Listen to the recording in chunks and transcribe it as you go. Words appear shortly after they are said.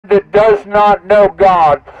that does not know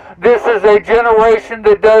God. This is a generation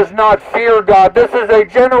that does not fear God. This is a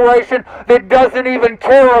generation that doesn't even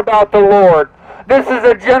care about the Lord. This is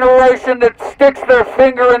a generation that sticks their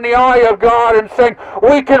finger in the eye of God and saying,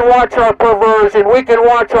 we can watch our perversion, we can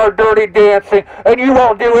watch our dirty dancing, and you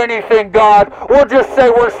won't do anything, God. We'll just say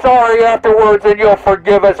we're sorry afterwards and you'll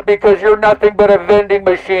forgive us because you're nothing but a vending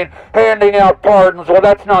machine handing out pardons. Well,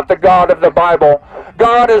 that's not the God of the Bible.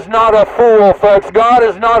 God is not a fool, folks. God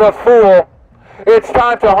is not a fool. It's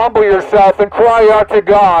time to humble yourself and cry out to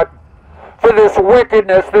God for this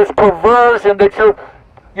wickedness, this perversion that you're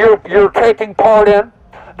taking part in.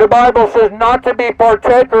 The Bible says not to be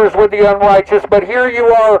partakers with the unrighteous, but here you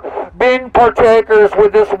are being partakers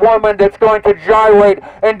with this woman that's going to gyrate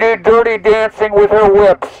and do dirty dancing with her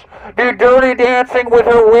whips. Do dirty dancing with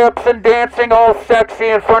her whips and dancing all sexy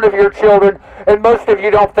in front of your children. And most of you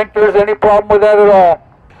don't think there's any problem with that at all.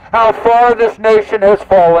 How far this nation has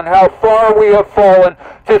fallen, how far we have fallen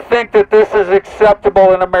to think that this is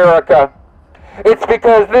acceptable in America. It's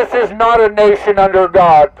because this is not a nation under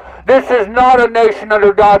God. This is not a nation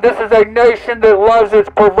under God. This is a nation that loves its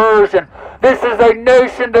perversion. This is a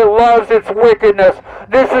nation that loves its wickedness.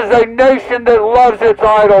 This is a nation that loves its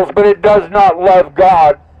idols, but it does not love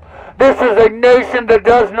God. This is a nation that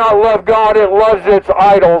does not love God. It loves its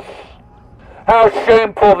idols. How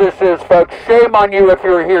shameful this is, folks. Shame on you if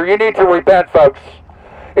you're here. You need to repent, folks.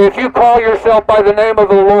 If you call yourself by the name of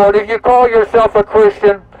the Lord, if you call yourself a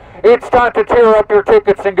Christian, it's time to tear up your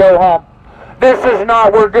tickets and go home. This is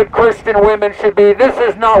not where good Christian women should be. This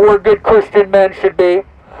is not where good Christian men should be.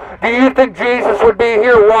 Do you think Jesus would be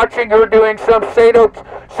here watching her doing some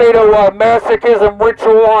sadomasochism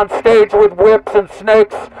ritual on stage with whips and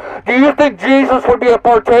snakes? Do you think Jesus would be a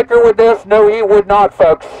partaker with this? No, he would not,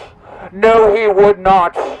 folks. No, he would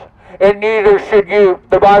not. And neither should you.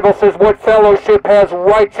 The Bible says, what fellowship has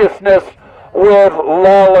righteousness with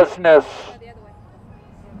lawlessness?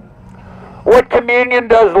 What communion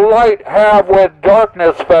does light have with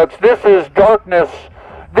darkness, folks? This is darkness.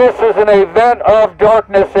 This is an event of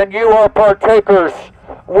darkness, and you are partakers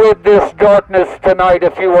with this darkness tonight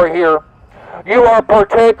if you are here. You are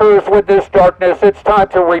partakers with this darkness. It's time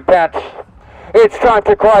to repent. It's time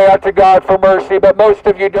to cry out to God for mercy, but most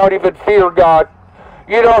of you don't even fear God.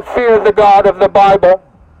 You don't fear the God of the Bible,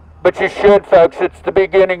 but you should, folks. It's the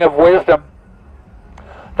beginning of wisdom.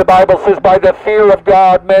 The Bible says, by the fear of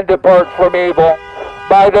God, men depart from evil.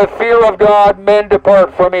 By the fear of God, men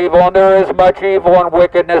depart from evil. And there is much evil and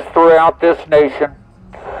wickedness throughout this nation.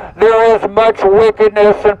 There is much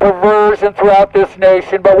wickedness and perversion throughout this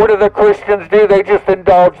nation. But what do the Christians do? They just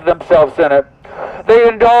indulge themselves in it. They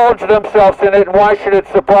indulge themselves in it. And why should it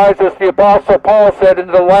surprise us? The Apostle Paul said, in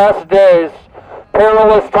the last days,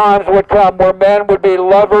 perilous times would come where men would be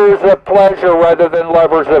lovers of pleasure rather than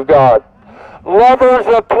lovers of God. Lovers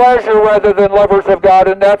of pleasure rather than lovers of God,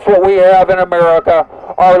 and that's what we have in America,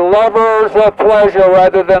 are lovers of pleasure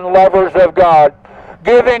rather than lovers of God.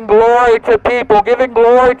 Giving glory to people, giving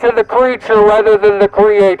glory to the creature rather than the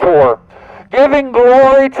Creator. Giving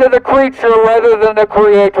glory to the creature rather than the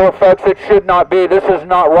Creator, folks. It should not be. This is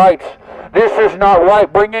not right. This is not right.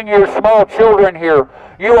 Bringing your small children here.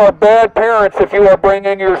 You are bad parents if you are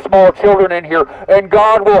bringing your small children in here. And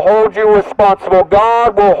God will hold you responsible.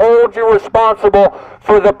 God will hold you responsible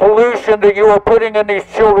for the pollution that you are putting in these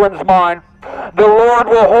children's mind. The Lord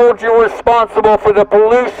will hold you responsible for the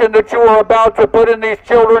pollution that you are about to put in these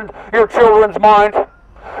children, your children's mind.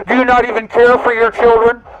 Do you not even care for your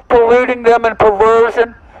children? Polluting them in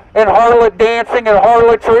perversion and harlot dancing and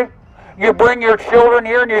harlotry? You bring your children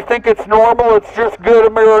here and you think it's normal, it's just good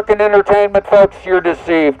American entertainment, folks. You're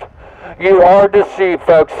deceived. You are deceived,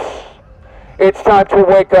 folks. It's time to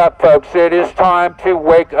wake up, folks. It is time to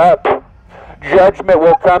wake up. Judgment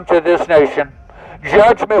will come to this nation.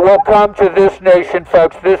 Judgment will come to this nation,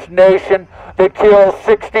 folks. This nation that kills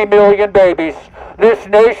 60 million babies. This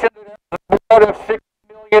nation that has the blood of 60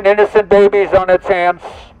 million innocent babies on its hands.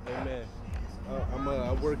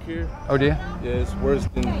 I work here. Oh, do you? Yeah, it's worse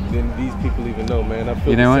than these people even know, man. I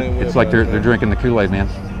feel you know the what? same way It's like about they're drinking the Kool-Aid, man.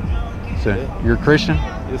 So yeah. You're a Christian?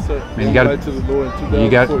 Yes, sir. Man, you got to the Lord in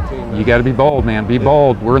 2014, you got to be bold, man. Be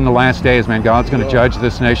bold. We're in the last days, man. God's going to judge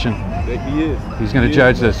this nation. Yeah, he is. He's going to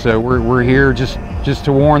judge this. So we're here just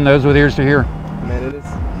to warn those with ears to hear. Man, it is.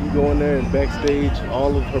 You go in there and backstage,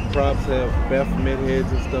 all of her props have Baphomet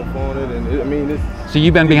heads and stuff on it, and I mean it's. So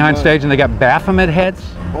you've been behind stage and they got Baphomet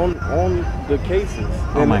heads? On the cases.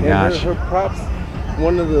 Oh my gosh. Her props,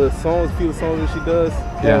 one of the songs, few songs that she does,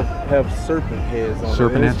 have serpent heads on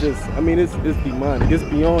serpent it. Heads? It's just, I mean, it's demonic. It's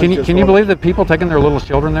beyond. Can you believe that people taking their little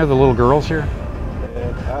children there, the little girls here?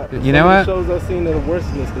 You know what? Some of the shows I've seen that are worse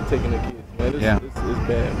than this, they're taking the kids, man. It's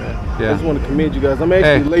bad, man. Yeah. I just want to commend you guys. I'm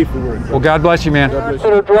actually late for work. Well, God bless you, man. God bless you.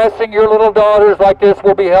 That are dressing your little daughters like this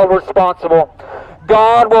will be held responsible.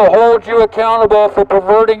 God will hold you accountable for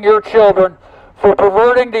perverting your children, for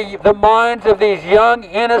perverting the minds of these young,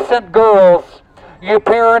 innocent girls. You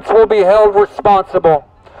parents will be held responsible.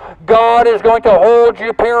 God is going to hold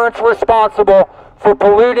you parents responsible for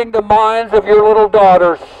polluting the minds of your little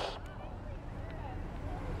daughters.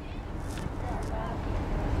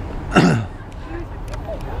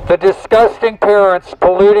 The disgusting parents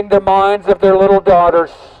polluting the minds of their little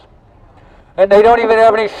daughters. And they don't even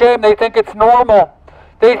have any shame. They think it's normal.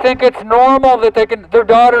 They think it's normal that their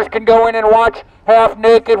daughters can go in and watch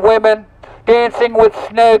half-naked women dancing with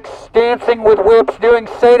snakes, dancing with whips, doing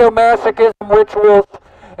sadomasochism rituals.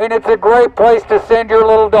 And it's a great place to send your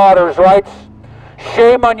little daughters, right?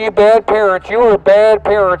 Shame on you bad parents. You are bad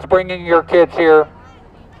parents bringing your kids here.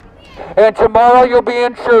 And tomorrow you'll be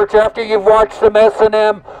in church after you've watched some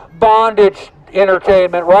S&M bondage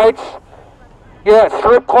entertainment, right? Yeah,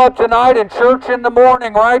 strip club tonight and church in the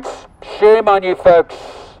morning, right? Shame on you folks.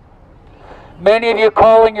 Many of you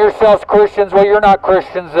calling yourselves Christians, well, you're not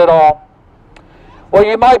Christians at all. Well,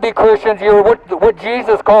 you might be Christians. You're what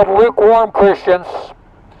Jesus called lukewarm Christians.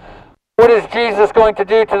 What is Jesus going to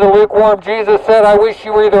do to the lukewarm? Jesus said, I wish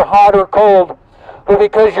you were either hot or cold. But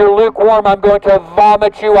because you're lukewarm, I'm going to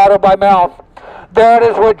vomit you out of my mouth. That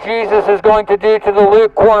is what Jesus is going to do to the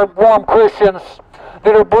lukewarm Christians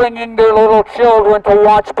that are bringing their little children to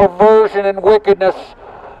watch perversion and wickedness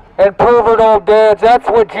and pervert old dads. That's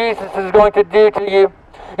what Jesus is going to do to you.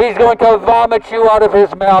 He's going to vomit you out of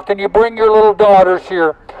his mouth. And you bring your little daughters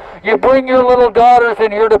here. You bring your little daughters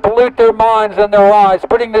in here to pollute their minds and their eyes,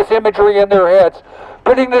 putting this imagery in their heads,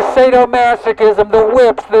 putting the sadomasochism, the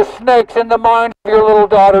whips, the snakes in the minds of your little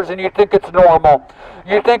daughters, and you think it's normal.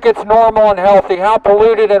 You think it's normal and healthy. How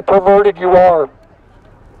polluted and perverted you are.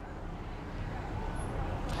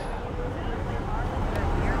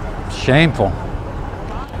 Shameful.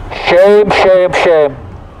 Shame, shame, shame.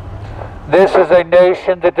 This is a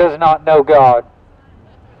nation that does not know God.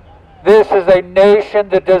 This is a nation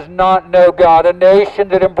that does not know God, a nation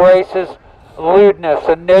that embraces lewdness,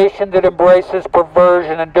 a nation that embraces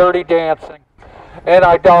perversion and dirty dancing and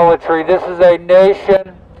idolatry. This is a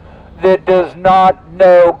nation that does not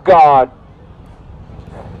know God.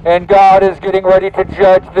 And God is getting ready to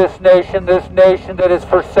judge this nation that has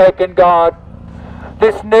forsaken God.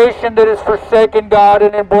 This nation that has forsaken God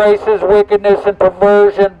and embraces wickedness and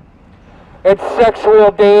perversion and sexual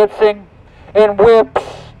dancing and whips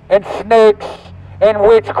and snakes and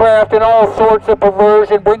witchcraft and all sorts of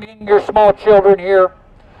perversion, bringing your small children here.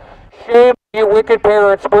 Shame on you wicked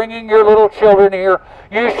parents, bringing your little children here.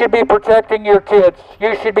 You should be protecting your kids.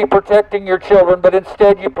 You should be protecting your children, but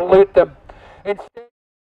instead you pollute them. Instead